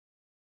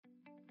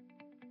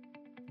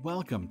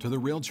Welcome to the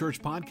Real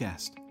Church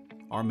Podcast.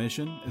 Our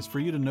mission is for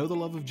you to know the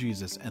love of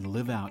Jesus and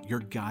live out your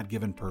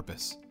God-given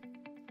purpose.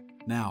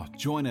 Now,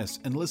 join us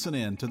and listen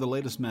in to the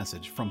latest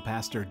message from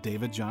Pastor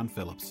David John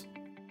Phillips.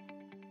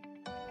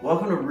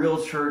 Welcome to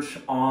Real Church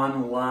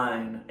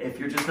Online. If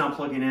you're just not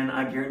plugging in,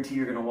 I guarantee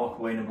you're going to walk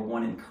away, number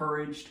one,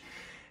 encouraged,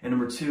 and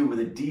number two, with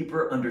a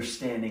deeper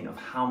understanding of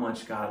how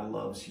much God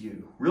loves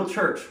you. Real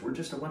Church, we're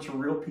just a bunch of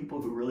real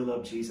people who really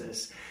love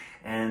Jesus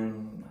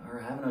and are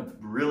having a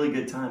really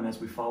good time as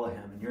we follow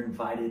him, and you're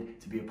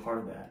invited to be a part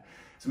of that.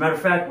 As a matter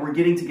of fact, we're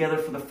getting together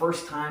for the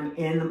first time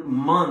in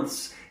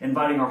months,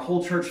 inviting our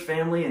whole church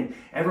family and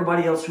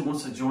everybody else who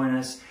wants to join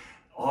us.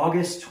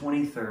 August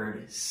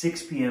 23rd,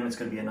 6 p.m. It's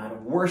going to be a night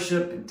of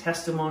worship and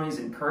testimonies,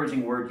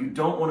 encouraging word. You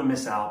don't want to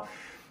miss out.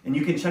 And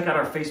you can check out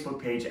our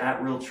Facebook page at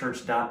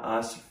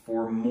realchurch.us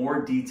for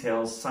more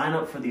details. Sign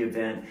up for the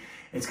event.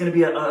 It's going to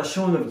be a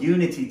showing of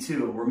unity,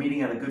 too. We're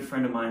meeting at a good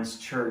friend of mine's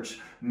church,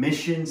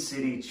 Mission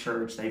City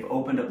Church. They've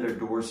opened up their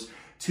doors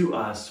to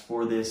us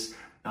for this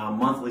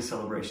monthly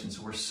celebration.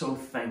 So we're so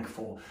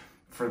thankful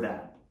for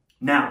that.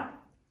 Now,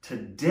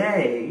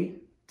 today,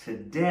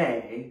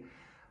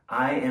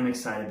 I am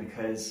excited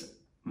because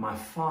my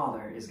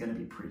father is going to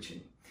be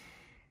preaching.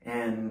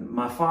 And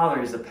my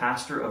father is the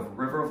pastor of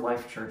River of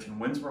Life Church in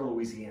Winsboro,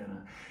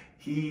 Louisiana.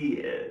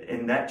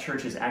 And that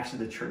church is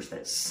actually the church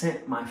that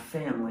sent my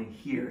family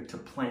here to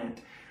plant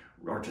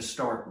or to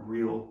start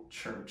Real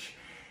Church.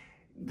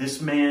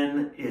 This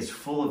man is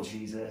full of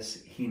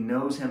Jesus. He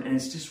knows him, and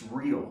it's just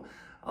real.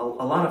 A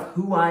lot of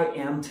who I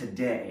am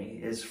today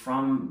is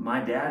from my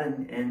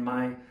dad and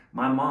my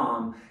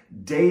mom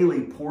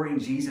daily pouring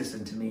Jesus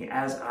into me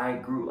as I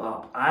grew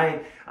up.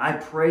 I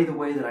pray the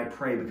way that I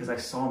pray because I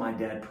saw my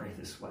dad pray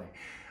this way.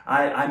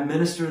 I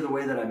minister the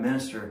way that I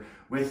minister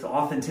with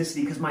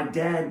authenticity because my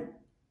dad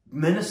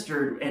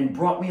ministered and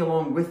brought me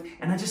along with,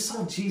 and I just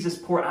saw Jesus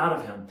pour out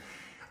of him.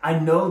 I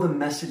know the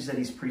message that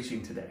he's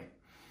preaching today,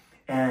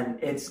 and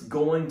it's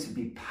going to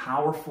be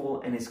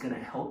powerful, and it's going to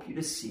help you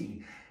to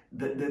see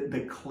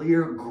the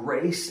clear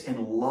grace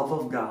and love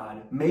of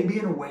God, maybe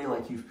in a way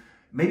that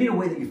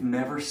you've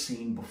never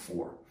seen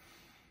before.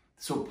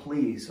 So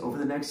please, over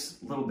the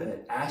next little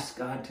bit, ask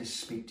God to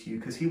speak to you,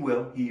 because he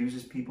will. He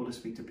uses people to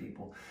speak to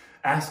people.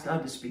 Ask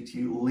God to speak to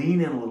you.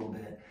 Lean in a little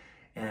bit,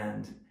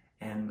 and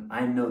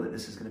I know that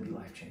this is going to be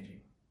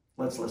life-changing.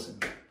 Let's listen.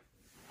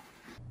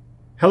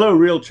 Hello,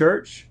 Real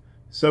Church.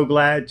 So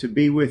glad to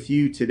be with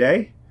you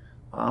today.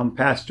 I'm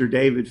Pastor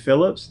David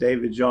Phillips,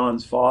 David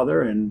John's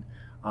father, and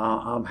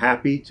I'm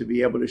happy to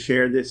be able to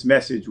share this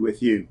message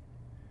with you.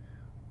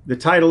 The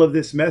title of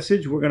this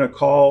message we're going to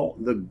call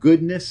The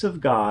Goodness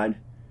of God,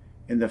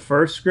 and the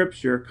first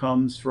scripture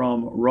comes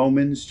from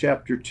Romans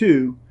chapter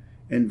 2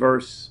 and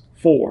verse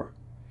 4.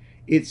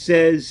 It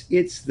says,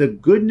 "It's the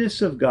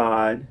goodness of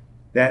God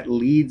that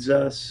leads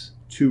us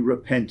to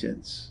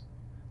repentance."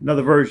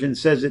 Another version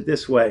says it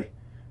this way: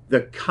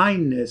 "The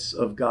kindness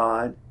of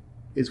God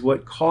is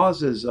what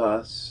causes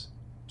us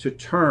to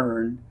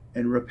turn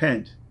and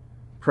repent."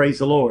 Praise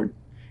the Lord.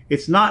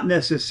 It's not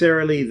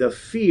necessarily the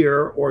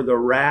fear or the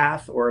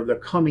wrath or the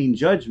coming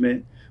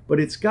judgment, but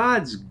it's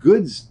God's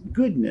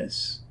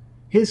goodness,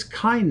 his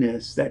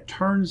kindness that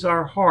turns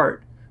our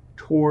heart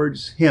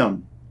towards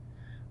him.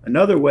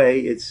 Another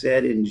way it's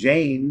said in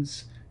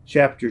James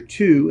chapter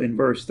 2 and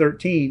verse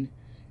 13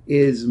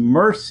 is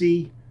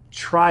mercy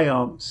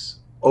triumphs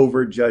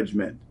over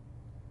judgment.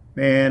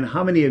 Man,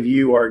 how many of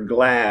you are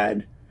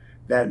glad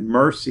that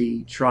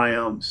mercy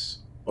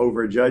triumphs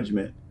over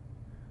judgment?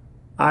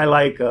 I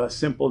like a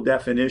simple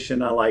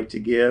definition I like to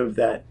give,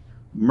 that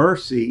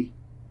mercy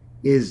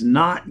is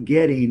not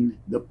getting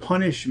the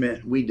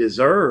punishment we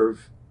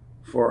deserve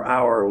for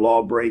our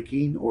law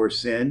breaking or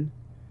sin,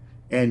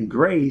 and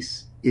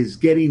grace is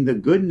getting the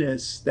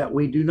goodness that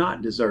we do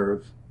not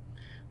deserve.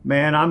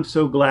 Man, I'm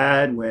so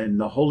glad when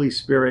the Holy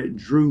Spirit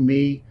drew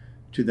me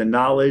to the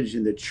knowledge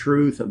and the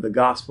truth of the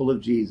gospel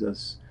of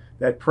Jesus,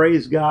 that,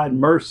 praise God,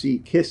 mercy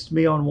kissed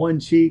me on one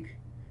cheek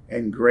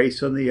and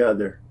grace on the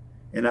other.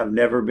 And I've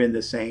never been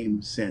the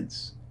same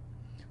since.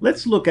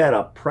 Let's look at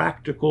a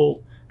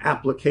practical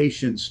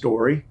application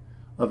story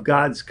of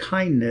God's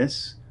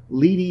kindness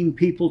leading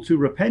people to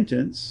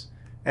repentance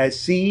as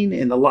seen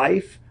in the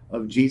life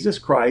of Jesus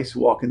Christ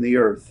walking the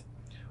earth.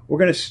 We're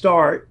going to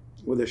start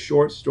with a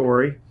short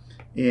story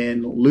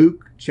in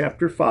Luke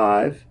chapter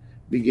 5,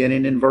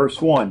 beginning in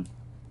verse 1.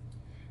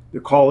 The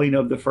calling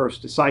of the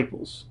first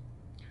disciples.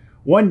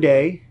 One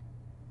day,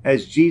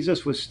 as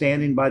Jesus was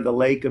standing by the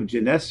lake of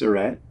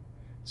Gennesaret,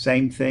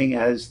 same thing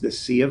as the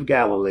Sea of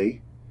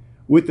Galilee,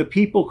 with the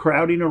people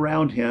crowding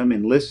around him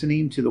and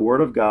listening to the word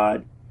of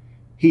God,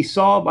 he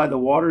saw by the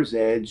water's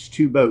edge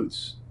 2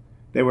 boats.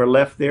 They were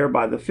left there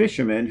by the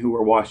fishermen who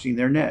were washing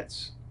their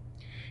nets.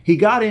 He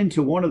got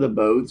into one of the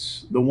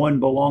boats, the one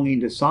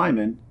belonging to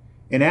Simon,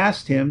 and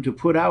asked him to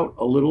put out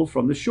a little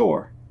from the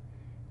shore.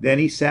 Then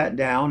he sat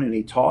down and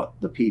he taught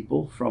the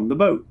people from the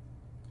boat.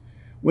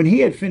 When he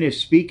had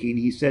finished speaking,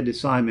 he said to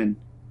Simon,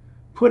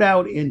 "Put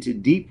out into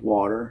deep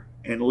water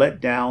and let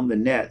down the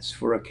nets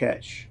for a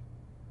catch."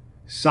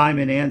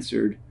 Simon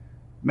answered,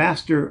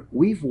 Master,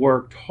 we've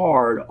worked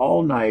hard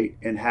all night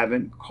and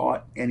haven't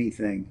caught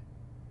anything.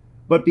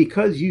 But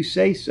because you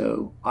say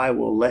so, I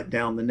will let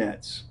down the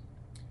nets.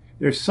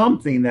 There's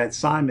something that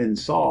Simon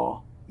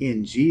saw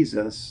in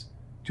Jesus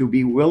to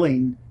be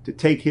willing to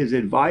take his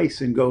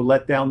advice and go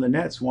let down the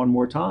nets one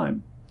more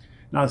time.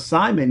 Now,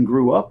 Simon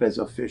grew up as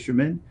a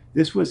fisherman.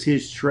 This was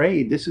his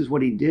trade. This is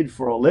what he did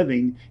for a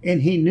living.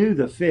 And he knew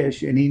the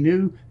fish, and he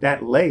knew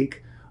that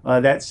lake,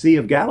 that Sea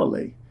of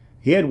Galilee.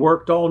 He had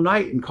worked all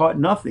night and caught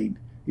nothing.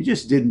 He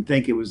just didn't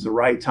think it was the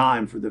right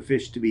time for the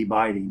fish to be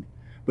biting.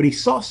 But he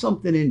saw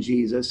something in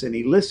Jesus, and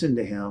he listened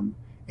to him,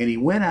 and he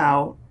went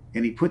out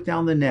and he put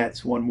down the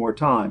nets one more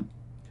time.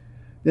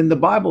 Then the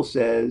Bible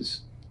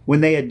says,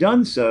 when they had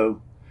done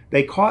so,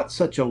 they caught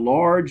such a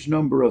large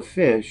number of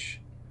fish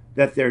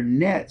that their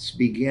nets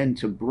began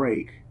to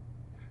break.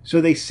 So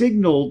they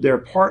signaled their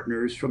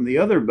partners from the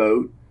other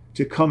boat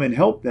to come and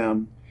help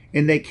them,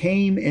 and they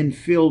came and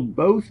filled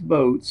both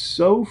boats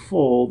so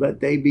full that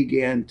they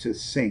began to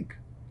sink.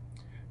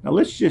 Now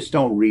let's just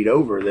don't read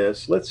over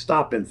this. Let's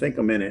stop and think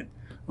a minute.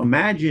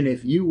 Imagine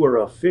if you were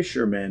a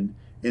fisherman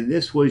and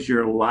this was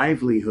your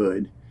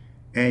livelihood,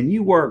 and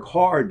you work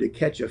hard to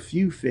catch a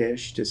few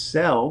fish to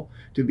sell,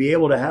 to be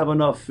able to have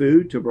enough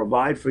food to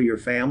provide for your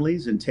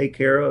families and take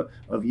care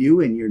of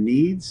you and your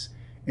needs.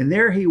 And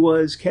there he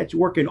was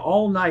working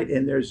all night,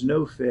 and there's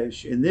no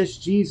fish. And this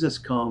Jesus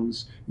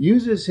comes,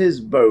 uses his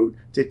boat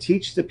to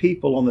teach the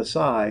people on the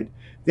side.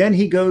 Then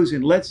he goes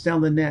and lets down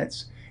the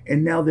nets.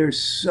 And now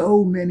there's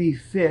so many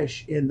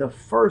fish, in the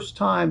first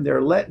time they're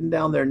letting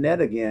down their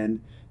net again,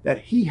 that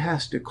he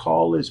has to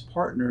call his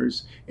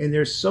partners. And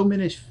there's so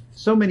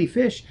many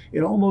fish,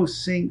 it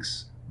almost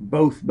sinks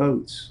both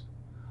boats.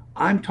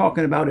 I'm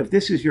talking about, if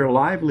this is your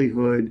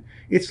livelihood,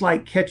 it's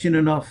like catching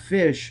enough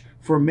fish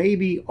for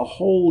maybe a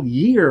whole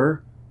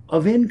year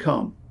of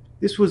income.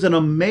 This was an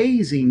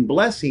amazing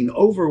blessing,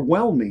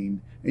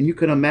 overwhelming, and you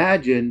can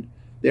imagine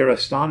their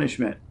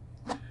astonishment.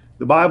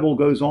 The Bible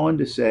goes on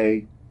to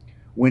say,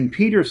 when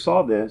Peter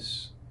saw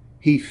this,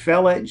 he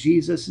fell at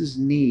Jesus'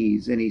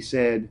 knees and he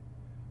said,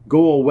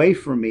 "Go away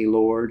from me,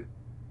 Lord.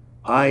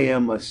 I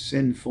am a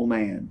sinful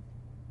man."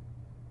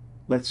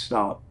 Let's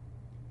stop.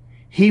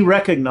 He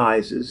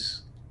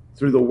recognizes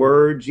through the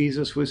word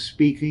Jesus was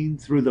speaking,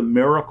 through the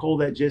miracle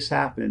that just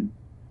happened,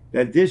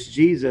 that this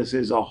Jesus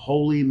is a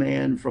holy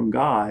man from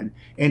God.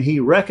 And he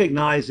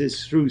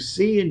recognizes through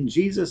seeing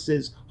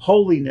Jesus's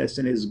holiness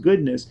and his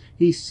goodness,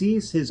 he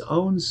sees his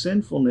own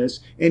sinfulness,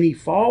 and he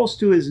falls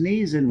to his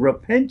knees in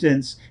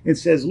repentance and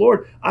says,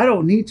 "Lord, I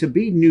don't need to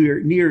be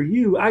near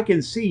you. I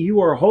can see you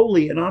are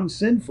holy and I'm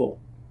sinful."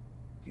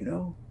 You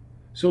know?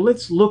 So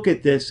let's look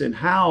at this, and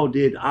how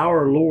did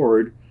our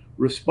Lord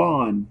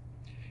respond?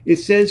 It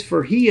says,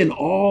 "For he and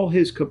all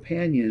his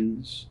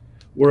companions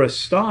were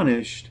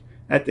astonished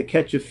at the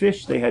catch of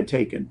fish they had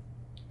taken.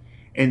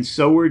 And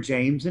so were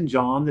James and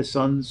John, the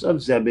sons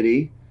of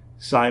Zebedee,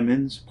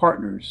 Simon's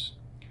partners.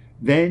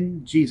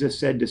 Then Jesus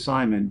said to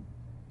Simon,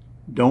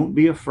 'Don't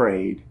be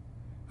afraid.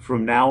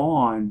 From now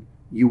on,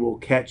 you will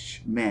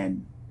catch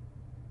men.'"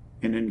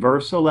 And in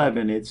verse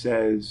 11, it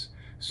says,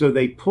 "So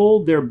they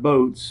pulled their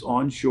boats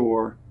on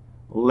shore,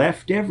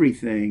 left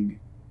everything,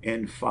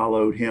 and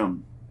followed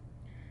him."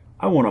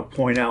 I want to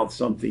point out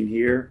something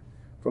here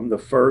from the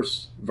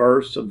first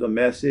verse of the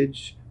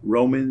message,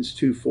 Romans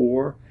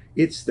 2:4.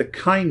 It's the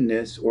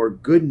kindness or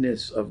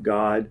goodness of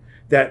God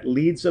that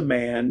leads a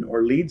man,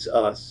 or leads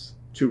us,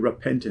 to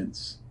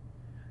repentance.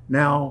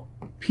 Now,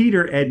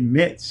 Peter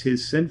admits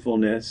his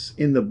sinfulness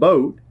in the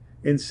boat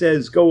and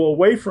says, "Go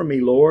away from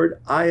me, Lord.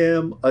 I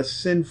am a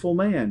sinful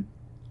man."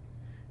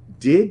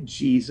 Did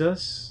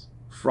Jesus,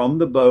 from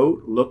the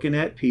boat, looking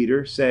at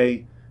Peter,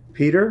 say,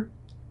 "Peter,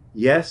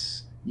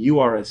 yes, you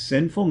are a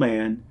sinful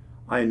man.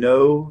 I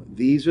know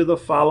these are the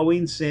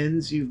following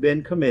sins you've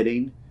been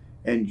committing,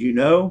 and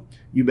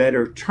you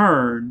better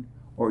turn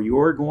or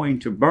you're going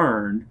to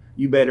burn.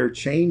 You better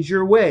change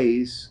your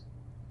ways"?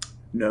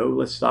 No,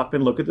 let's stop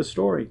and look at the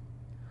story.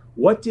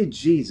 What did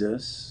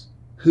Jesus,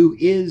 who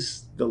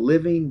is the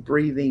living,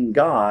 breathing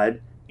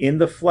God in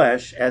the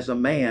flesh as a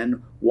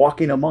man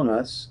walking among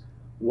us,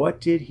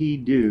 what did he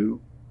do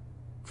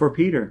for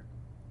Peter?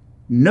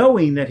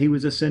 Knowing that he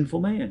was a sinful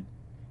man.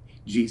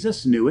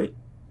 Jesus knew it.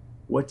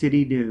 What did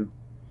he do?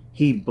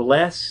 He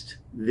blessed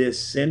this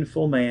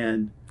sinful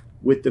man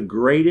with the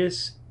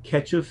greatest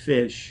catch of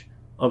fish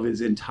of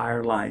his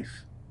entire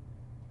life.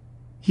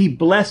 He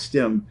blessed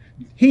him.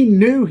 He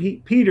knew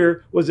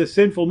Peter was a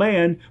sinful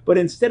man, but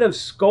instead of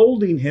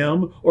scolding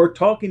him or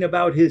talking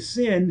about his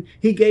sin,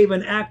 he gave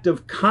an act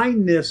of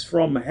kindness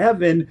from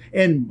heaven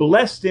and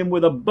blessed him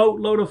with a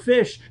boatload of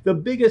fish, the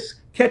biggest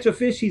catch of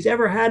fish he's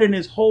ever had in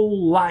his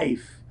whole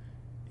life.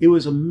 It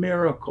was a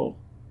miracle.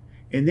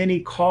 And then he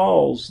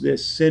calls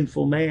this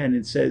sinful man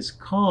and says,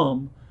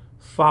 "Come,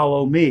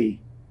 follow me.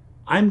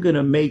 I'm going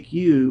to make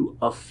you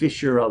a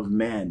fisher of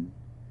men."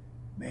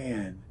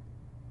 Man,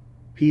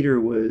 Peter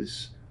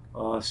was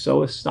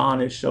so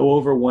astonished, so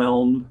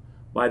overwhelmed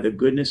by the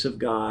goodness of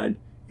God.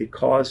 It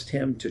caused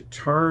him to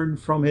turn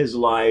from his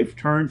life,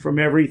 turn from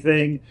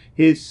everything,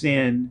 his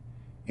sin,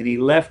 and he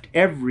left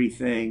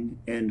everything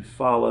and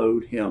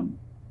followed him.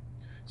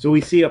 So we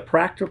see a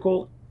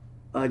practical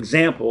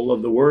example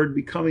of the word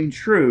becoming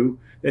true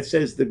that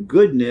says the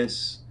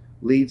goodness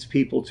leads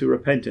people to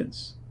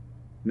repentance.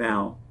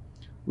 Now,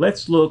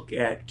 let's look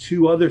at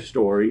two other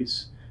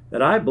stories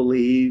that I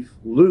believe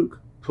Luke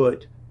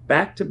put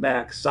back to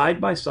back,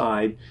 side by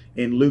side,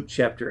 in Luke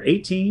chapter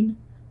 18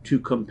 to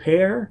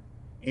compare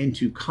and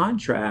to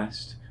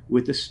contrast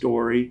with the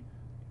story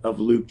of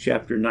Luke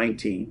chapter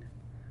 19.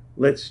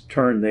 Let's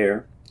turn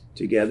there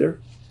together.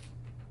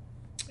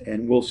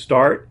 And we'll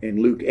start in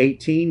Luke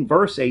 18,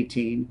 verse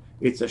 18.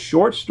 It's a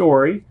short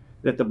story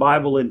that the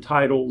Bible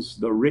entitles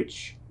The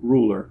Rich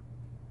Ruler.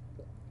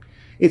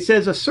 It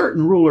says, a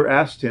certain ruler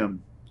asked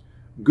him,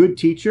 "Good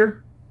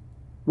teacher,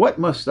 what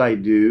must I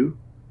do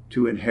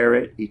to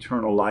inherit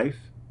eternal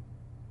life?"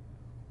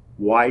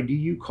 "Why do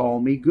you call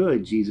me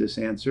good?" Jesus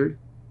answered.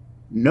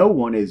 "No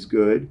one is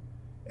good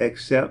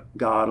except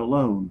God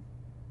alone."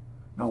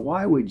 Now,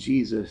 why would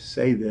Jesus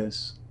say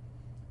this?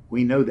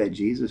 We know that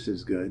Jesus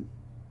is good.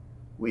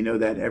 We know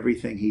that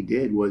everything he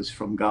did was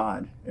from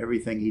God.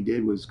 Everything he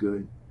did was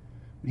good.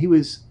 He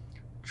was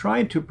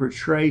trying to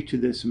portray to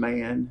this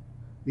man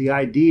the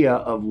idea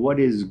of what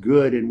is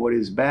good and what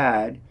is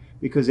bad,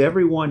 because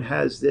everyone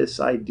has this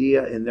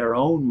idea in their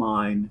own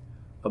mind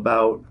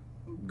about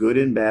good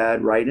and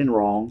bad, right and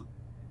wrong.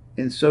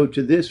 And so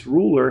to this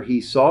ruler, he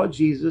saw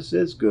Jesus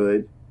as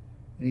good,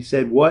 and he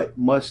said, "What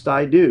must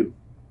I do?"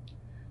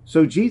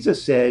 So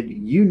Jesus said,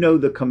 "You know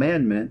the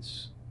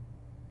commandments.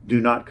 Do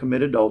not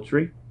commit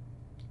adultery.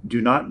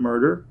 Do not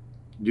murder.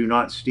 Do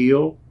not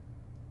steal.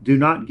 Do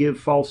not give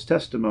false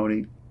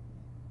testimony.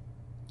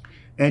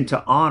 And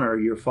to honor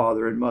your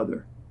father and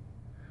mother."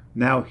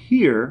 Now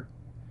here,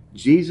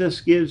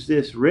 Jesus gives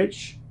this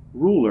rich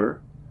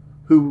ruler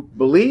who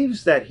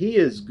believes that he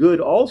is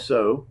good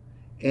also,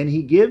 and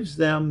he gives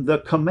them the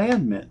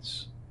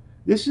commandments.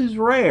 This is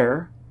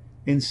rare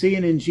in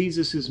seeing in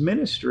Jesus'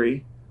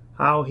 ministry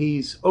how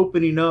he's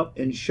opening up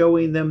and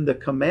showing them the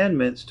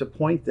commandments to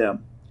point them.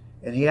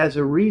 And he has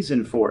a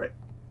reason for it.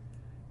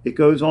 It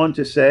goes on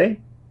to say,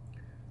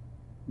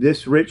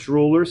 this rich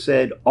ruler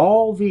said,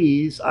 "All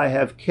these I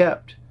have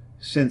kept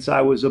since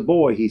I was a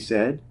boy," he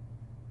said.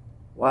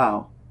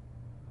 Wow.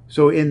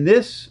 So in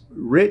this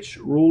rich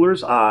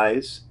ruler's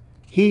eyes,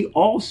 he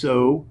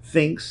also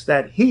thinks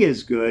that he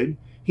is good.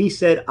 He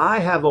said, "I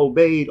have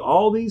obeyed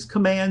all these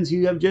commands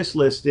you have just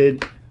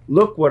listed.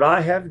 Look what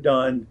I have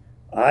done.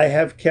 I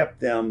have kept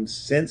them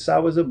since I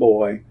was a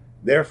boy.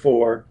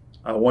 Therefore,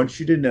 I want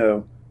you to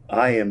know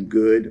I am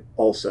good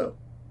also."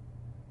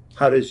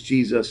 How does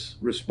Jesus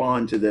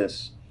respond to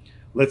this?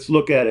 Let's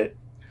look at it.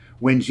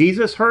 When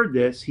Jesus heard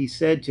this, he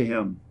said to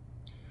him,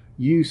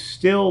 "You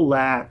still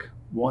lack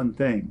one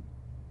thing."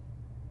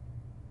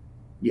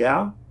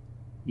 Yeah,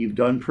 you've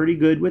done pretty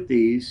good with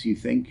these. You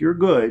think you're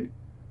good,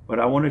 but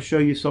I want to show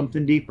you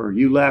something deeper.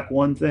 You lack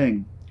one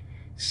thing.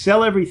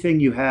 Sell everything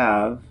you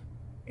have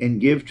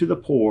and give to the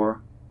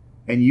poor,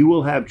 and you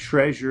will have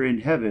treasure in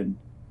heaven.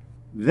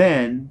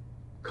 Then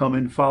come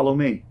and follow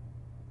me.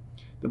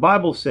 The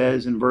Bible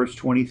says in verse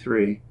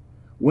 23,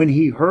 when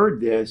he heard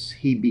this,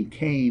 he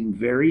became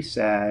very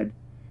sad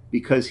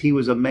because he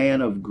was a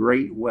man of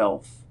great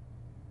wealth.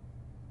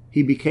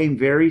 He became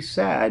very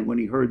sad when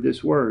he heard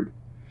this word.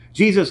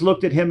 Jesus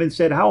looked at him and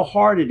said, "How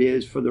hard it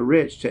is for the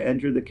rich to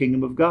enter the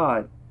kingdom of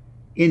God.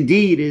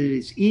 Indeed, it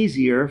is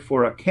easier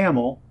for a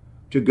camel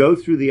to go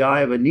through the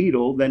eye of a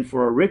needle than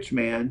for a rich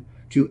man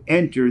to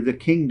enter the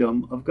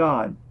kingdom of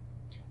God."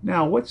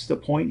 Now, what's the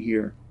point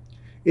here?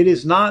 It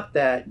is not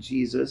that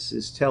Jesus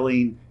is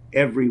telling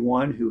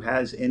everyone who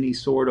has any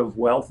sort of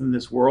wealth in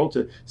this world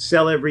to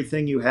sell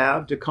everything you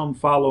have to come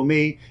follow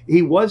me.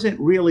 He wasn't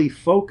really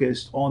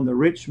focused on the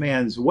rich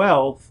man's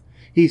wealth.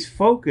 He's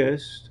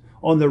focused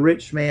on the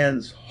rich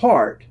man's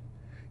heart.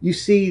 You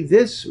see,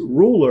 this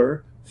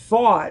ruler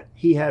thought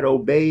he had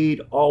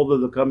obeyed all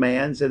of the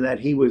commands and that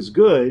he was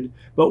good,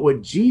 but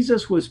what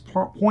Jesus was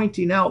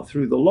pointing out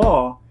through the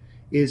law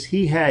is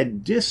he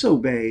had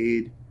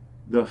disobeyed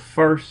the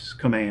first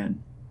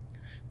command.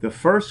 The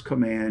first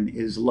command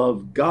is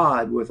love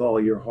God with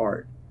all your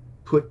heart,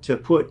 to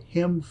put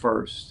him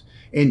first.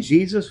 And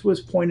Jesus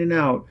was pointing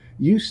out,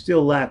 you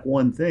still lack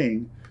one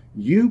thing.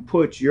 You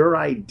put your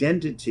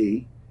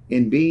identity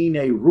in being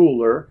a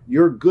ruler,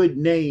 your good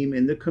name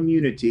in the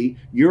community,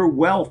 your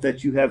wealth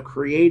that you have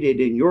created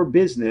in your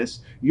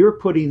business, you're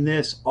putting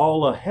this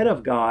all ahead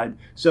of God.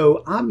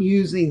 So I'm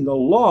using the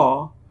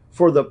law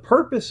for the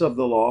purpose of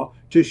the law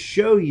to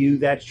show you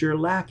that you're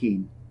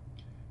lacking.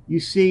 You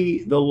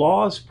see, the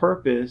law's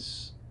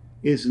purpose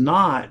is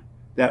not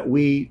that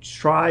we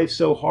strive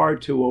so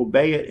hard to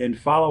obey it and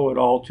follow it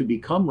all to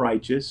become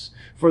righteous,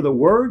 for the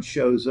word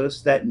shows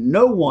us that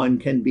no one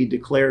can be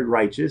declared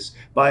righteous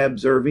by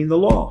observing the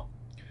law.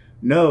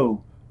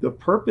 No, the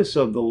purpose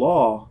of the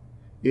law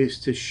is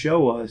to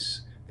show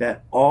us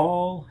that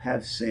all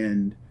have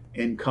sinned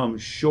and come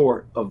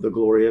short of the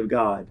glory of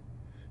God.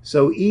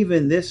 So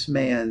even this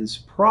man's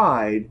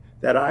pride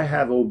that I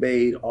have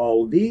obeyed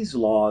all these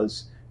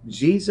laws,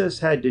 Jesus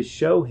had to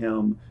show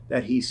him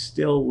that he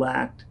still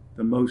lacked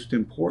the most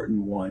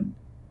important one.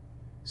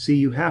 See,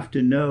 you have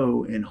to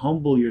know and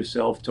humble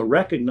yourself to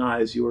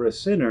recognize you're a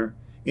sinner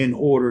in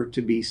order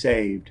to be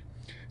saved.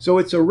 So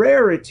it's a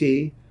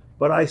rarity,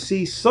 but I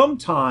see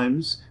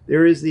sometimes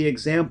there is the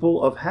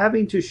example of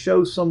having to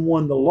show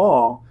someone the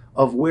law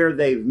of where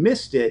they've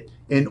missed it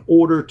in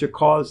order to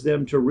cause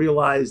them to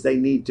realize they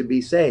need to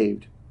be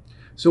saved.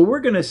 So we're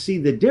going to see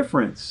the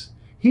difference.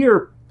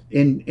 Here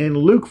in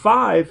Luke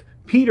 5,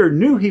 Peter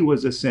knew he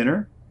was a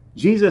sinner.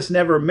 Jesus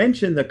never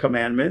mentioned the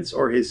commandments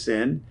or his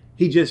sin.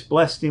 He just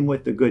blessed him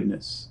with the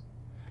goodness.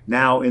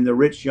 Now in the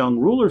rich young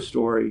ruler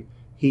story,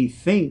 he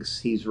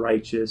thinks he's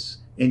righteous,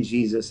 and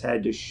Jesus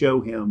had to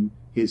show him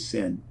his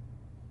sin.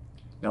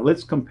 Now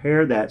let's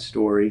compare that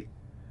story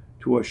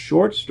to a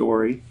short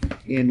story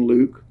in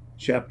Luke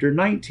chapter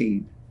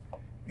 19.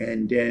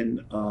 And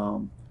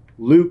in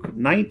Luke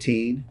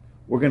 19,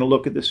 we're going to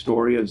look at the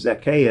story of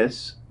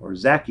Zacchaeus,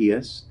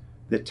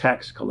 the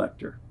tax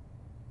collector.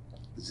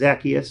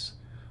 Zacchaeus,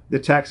 the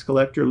tax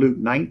collector, Luke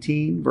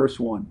 19, verse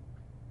 1.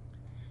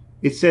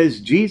 It says,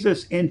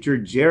 Jesus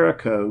entered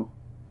Jericho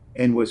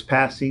and was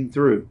passing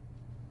through.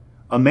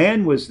 A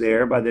man was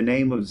there by the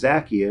name of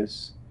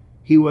Zacchaeus.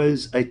 He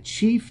was a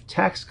chief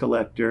tax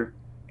collector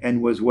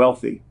and was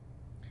wealthy.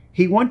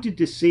 He wanted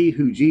to see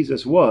who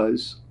Jesus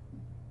was,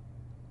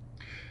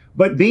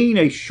 but being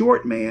a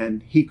short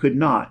man, he could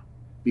not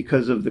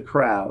because of the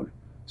crowd.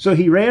 So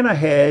he ran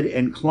ahead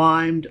and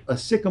climbed a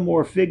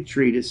sycamore fig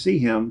tree to see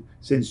him,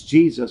 since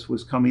Jesus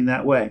was coming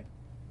that way.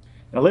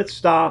 Now let's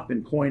stop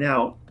and point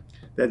out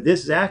that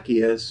this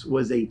Zacchaeus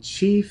was a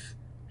chief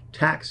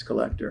tax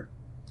collector.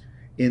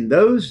 In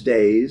those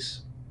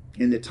days,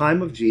 in the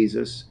time of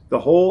Jesus,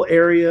 the whole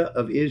area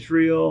of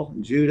Israel,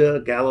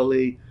 Judah,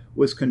 Galilee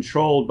was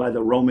controlled by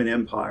the Roman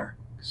Empire.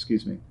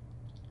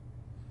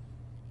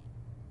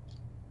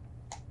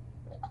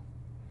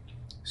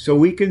 So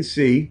we can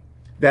see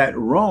that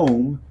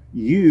Rome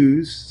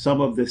used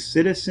some of the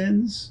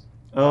citizens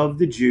of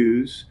the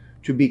Jews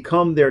to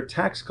become their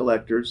tax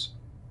collectors.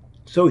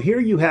 So here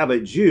you have a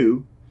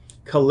Jew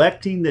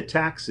collecting the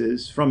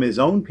taxes from his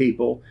own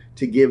people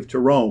to give to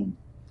Rome.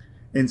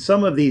 And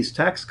some of these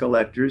tax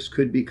collectors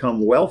could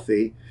become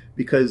wealthy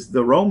because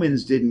the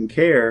Romans didn't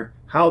care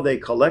how they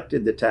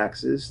collected the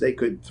taxes. They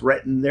could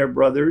threaten their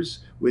brothers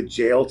with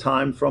jail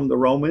time from the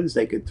Romans.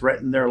 They could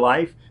threaten their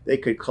life. They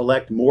could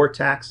collect more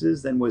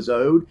taxes than was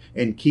owed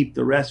and keep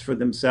the rest for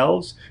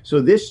themselves.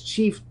 So this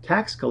chief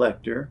tax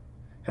collector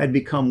had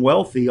become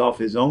wealthy off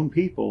his own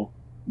people,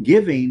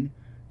 giving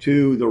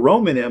to the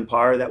Roman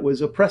Empire that was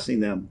oppressing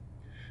them.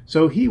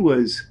 So he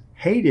was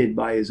hated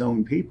by his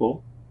own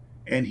people,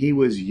 and he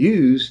was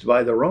used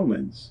by the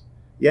Romans.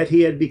 Yet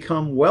he had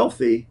become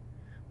wealthy,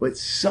 but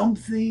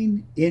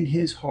something in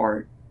his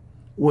heart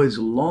was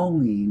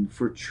longing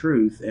for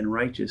truth and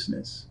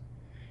righteousness.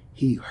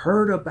 He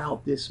heard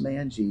about this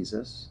man,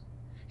 Jesus.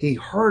 He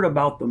heard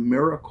about the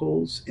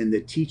miracles and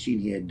the teaching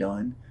he had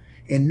done.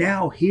 And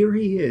now here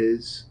he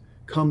is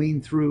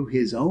coming through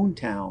his own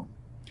town.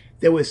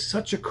 There was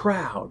such a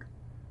crowd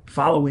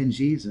following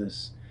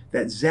Jesus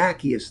that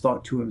Zacchaeus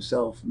thought to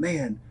himself,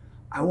 man,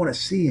 I want to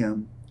see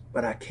him,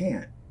 but I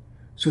can't.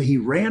 So he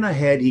ran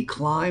ahead, he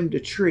climbed a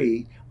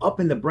tree up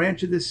in the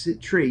branch of this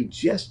tree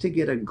just to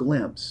get a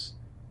glimpse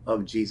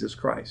of Jesus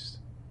Christ.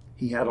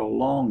 He had a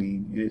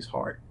longing in his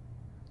heart.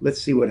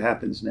 Let's see what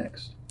happens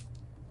next.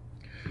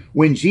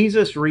 When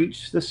Jesus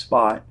reached the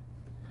spot,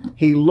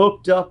 he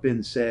looked up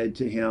and said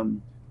to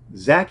him,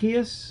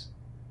 Zacchaeus,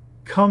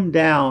 come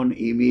down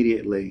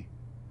immediately.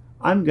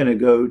 I'm going to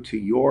go to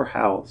your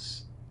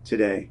house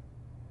today.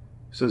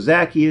 So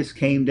Zacchaeus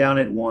came down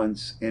at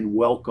once and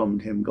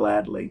welcomed him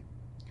gladly.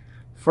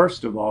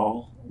 First of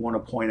all, I want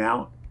to point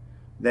out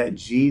that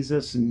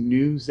Jesus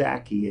knew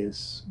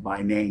Zacchaeus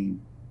by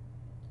name,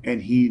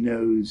 and he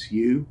knows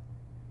you,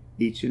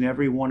 each and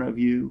every one of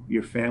you,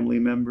 your family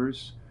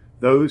members,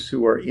 those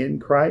who are in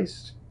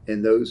Christ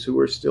and those who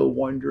are still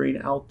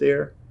wandering out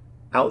there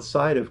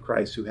outside of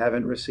Christ who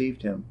haven't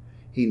received him.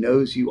 He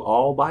knows you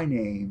all by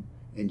name.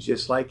 And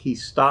just like he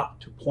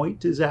stopped to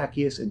point to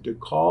Zacchaeus and to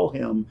call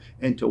him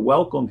and to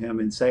welcome him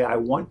and say, I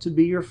want to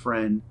be your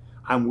friend.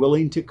 I'm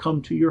willing to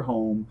come to your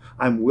home.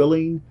 I'm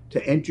willing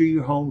to enter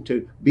your home,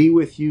 to be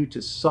with you,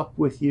 to sup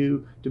with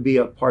you, to be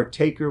a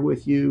partaker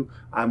with you.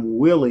 I'm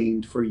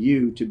willing for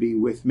you to be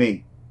with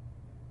me.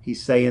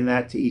 He's saying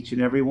that to each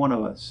and every one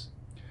of us.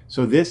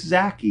 So this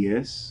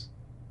Zacchaeus,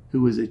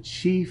 who was a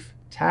chief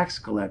tax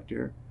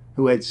collector,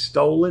 who had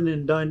stolen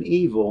and done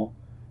evil,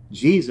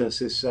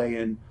 Jesus is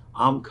saying,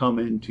 I'm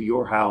coming to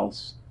your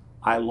house.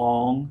 I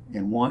long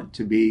and want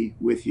to be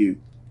with you.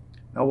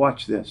 Now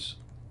watch this.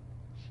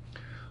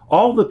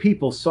 All the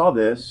people saw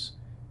this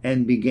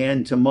and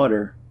began to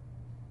mutter,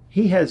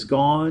 he has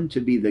gone to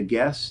be the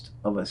guest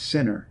of a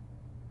sinner.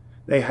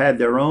 They had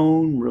their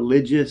own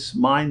religious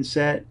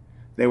mindset.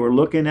 They were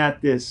looking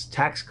at this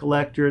tax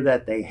collector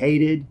that they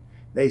hated.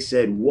 They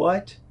said,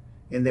 what?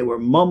 and they were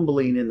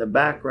mumbling in the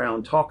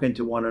background, talking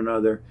to one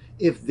another.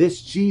 If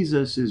this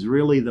Jesus is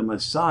really the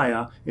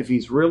Messiah, if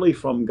he's really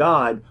from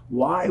God,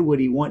 why would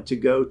he want to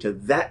go to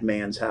that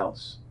man's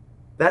house?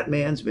 That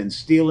man's been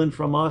stealing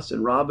from us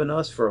and robbing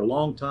us for a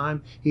long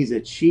time. He's a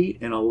cheat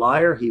and a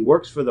liar. He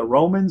works for the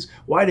Romans.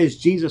 Why does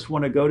Jesus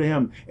want to go to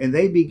him? And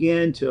they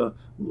began to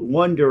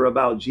wonder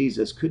about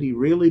Jesus. Could he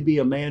really be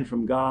a man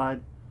from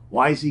God?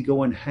 Why is he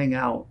going to hang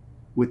out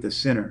with the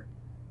sinner?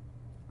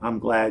 I'm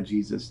glad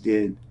Jesus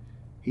did.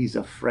 He's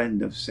a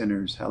friend of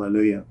sinners.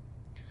 Hallelujah.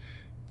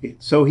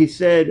 So he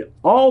said,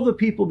 all the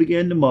people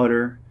began to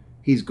mutter,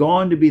 he's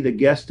gone to be the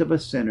guest of a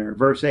sinner.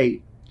 Verse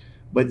 8.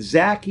 But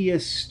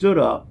Zacchaeus stood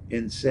up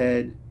and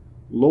said,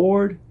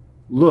 Lord,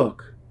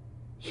 look,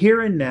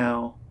 here and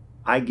now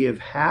I give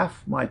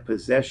half my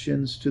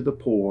possessions to the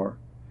poor,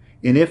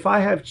 and if I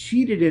have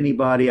cheated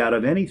anybody out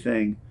of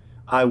anything,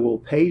 I will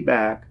pay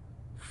back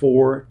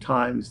 4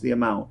 times the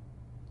amount.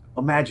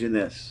 Imagine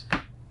this.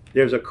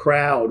 There's a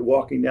crowd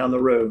walking down the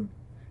road.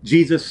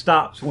 Jesus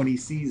stops when he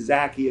sees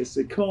Zacchaeus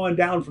and said, come on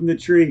down from the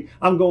tree.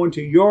 I'm going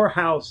to your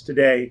house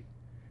today.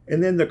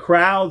 And then the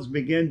crowds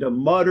begin to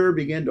mutter,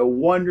 begin to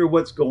wonder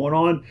what's going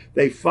on.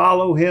 They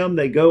follow him.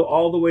 They go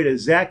all the way to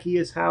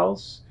Zacchaeus'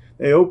 house.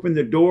 They open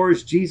the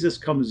doors. Jesus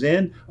comes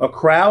in. A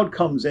crowd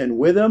comes in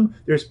with him.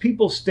 There's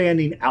people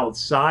standing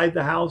outside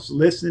the house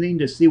listening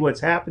to see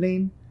what's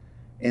happening.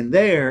 And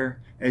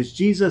there, as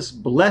Jesus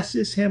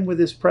blesses him with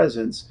his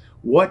presence,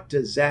 what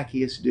does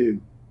Zacchaeus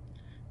do?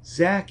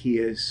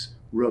 Zacchaeus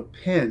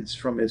repents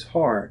from his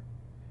heart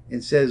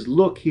and says,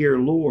 look here,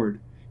 Lord,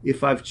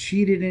 if I've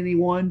cheated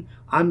anyone,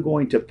 I'm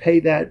going to pay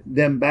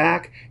them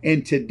back.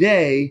 And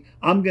today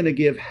I'm going to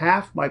give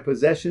half my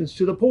possessions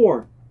to the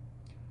poor.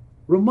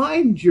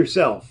 Remind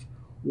yourself,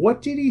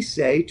 what did he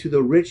say to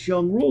the rich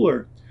young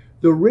ruler?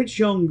 The rich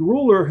young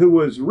ruler who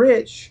was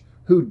rich,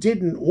 who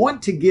didn't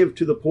want to give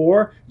to the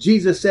poor.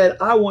 Jesus said,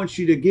 I want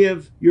you to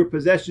give your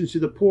possessions to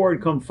the poor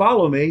and come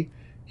follow me.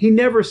 He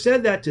never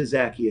said that to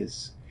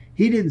Zacchaeus.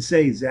 He didn't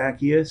say,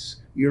 Zacchaeus,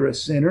 you're a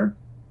sinner.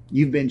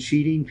 You've been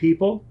cheating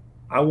people.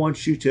 I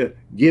want you to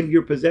give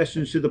your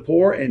possessions to the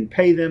poor and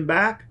pay them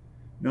back.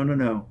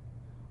 No.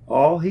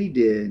 All he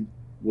did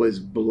was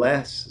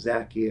bless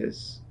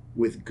Zacchaeus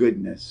with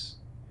goodness.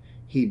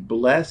 He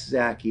blessed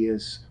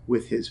Zacchaeus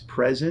with his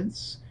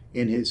presence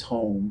in his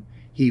home.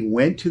 He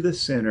went to the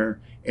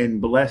sinner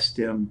and blessed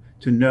him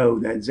to know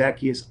that,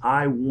 Zacchaeus,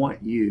 I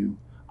want you.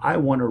 I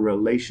want a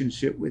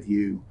relationship with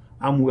you.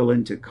 I'm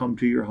willing to come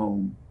to your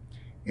home.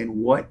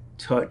 And what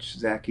touched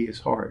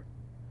Zacchaeus' heart?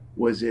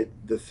 Was it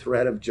the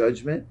threat of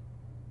judgment?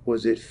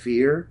 Was it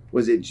fear?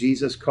 Was it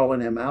Jesus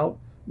calling him out?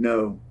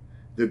 No.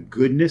 The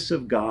goodness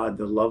of God,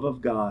 the love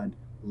of God,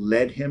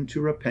 led him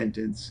to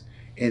repentance.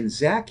 And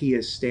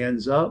Zacchaeus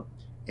stands up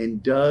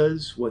and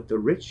does what the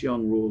rich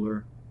young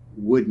ruler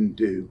wouldn't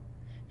do.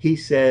 He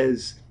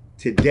says,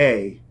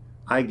 today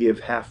I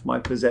give half my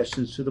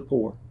possessions to the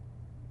poor.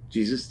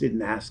 Jesus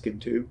didn't ask him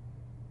to.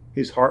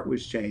 His heart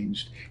was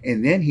changed.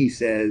 And then he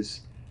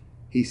says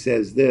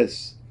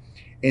this,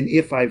 and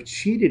if I've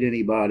cheated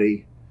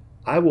anybody,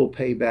 I will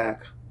pay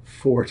back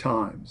 4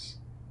 times.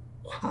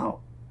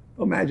 Wow.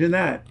 Imagine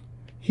that.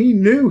 He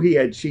knew he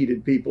had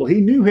cheated people. He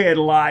knew he had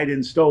lied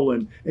and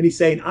stolen. And he's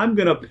saying, I'm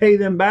going to pay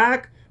them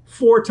back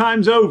 4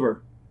 times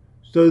over.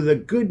 So the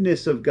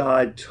goodness of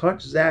God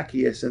touched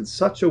Zacchaeus in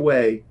such a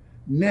way,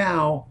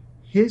 now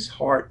his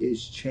heart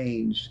is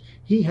changed.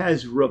 He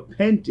has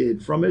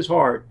repented from his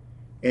heart.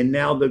 And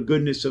now the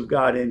goodness of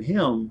God in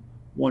him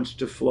wants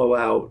to flow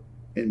out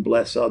and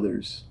bless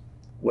others.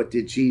 What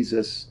did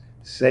Jesus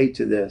say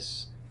to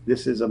this?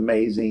 This is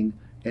amazing.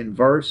 In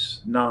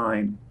verse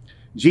 9,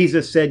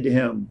 Jesus said to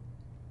him,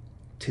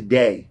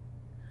 today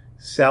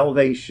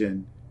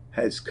salvation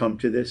has come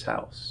to this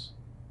house.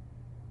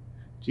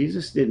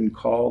 Jesus didn't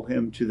call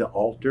him to the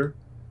altar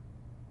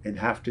and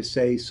have to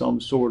say some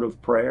sort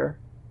of prayer.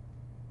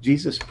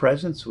 Jesus'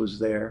 presence was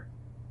there,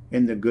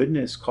 and the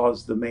goodness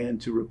caused the man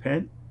to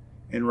repent.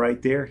 And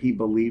right there, he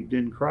believed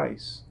in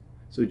Christ.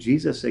 So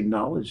Jesus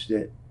acknowledged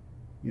it,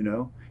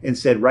 and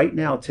said, right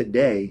now,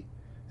 today,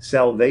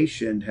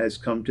 salvation has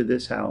come to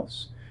this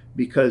house,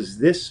 because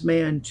this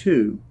man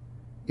too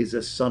is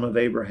a son of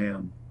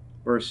Abraham.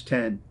 Verse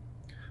 10,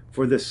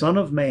 for the Son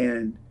of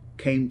Man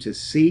came to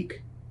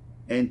seek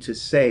and to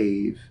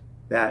save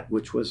that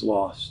which was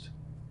lost.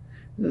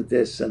 Isn't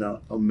this an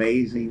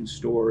amazing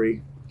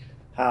story?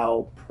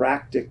 How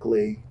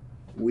practically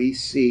we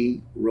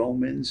see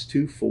Romans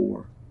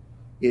 2:4.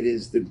 It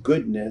is the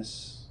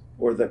goodness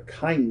or the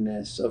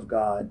kindness of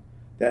God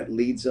that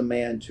leads a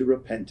man to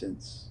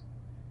repentance.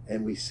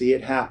 And we see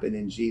it happen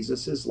in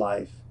Jesus'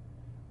 life.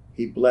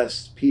 He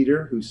blessed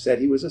Peter, who said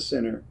he was a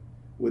sinner,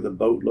 with a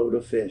boatload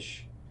of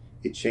fish.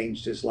 It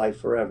changed his life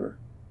forever.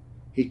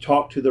 He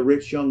talked to the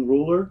rich young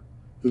ruler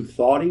who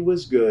thought he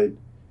was good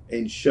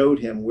and showed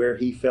him where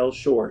he fell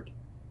short.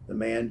 The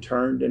man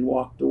turned and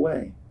walked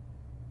away.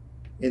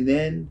 And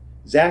then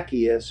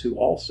Zacchaeus, who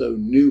also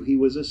knew he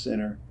was a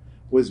sinner,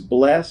 was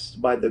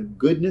blessed by the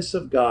goodness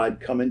of God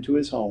coming to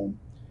his home,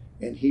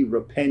 and he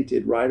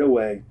repented right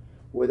away.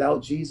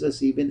 without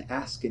Jesus even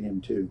asking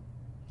him to.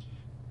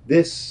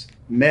 This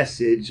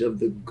message of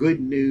the good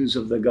news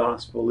of the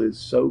gospel is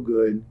so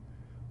good.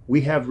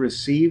 We have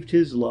received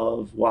his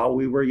love while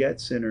we were yet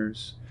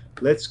sinners.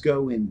 Let's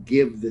go and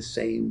give the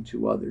same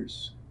to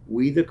others.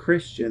 We, the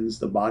Christians,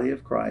 the body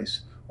of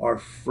Christ, are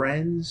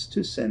friends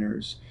to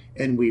sinners,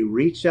 and we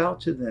reach out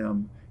to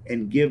them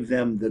and give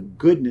them the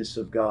goodness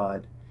of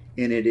God.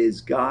 And it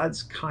is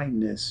God's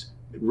kindness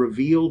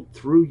revealed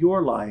through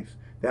your life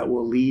that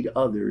will lead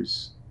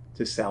others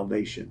to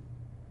salvation.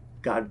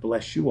 God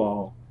bless you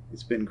all.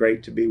 It's been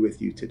great to be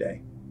with you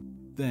today.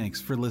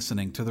 Thanks for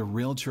listening to the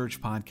Real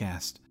Church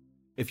Podcast.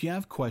 If you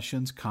have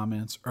questions,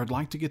 comments, or would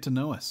like to get to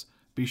know us,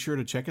 be sure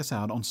to check us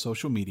out on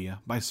social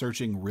media by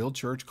searching Real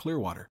Church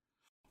Clearwater,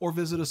 or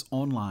visit us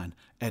online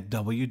at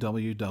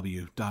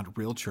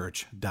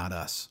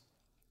www.realchurch.us.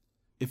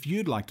 If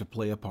you'd like to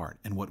play a part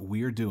in what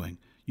we're doing,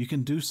 you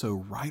can do so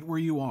right where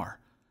you are.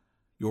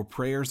 Your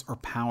prayers are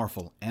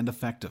powerful and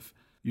effective.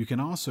 You can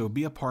also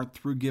be a part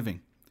through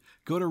giving.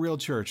 Go to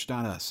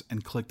realchurch.us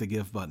and click the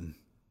Give button.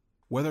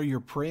 Whether you're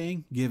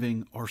praying,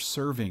 giving, or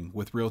serving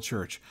with Real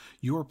Church,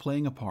 you are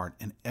playing a part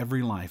in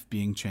every life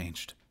being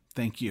changed.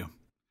 Thank you.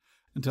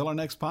 Until our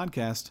next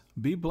podcast,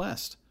 be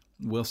blessed.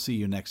 We'll see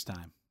you next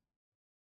time.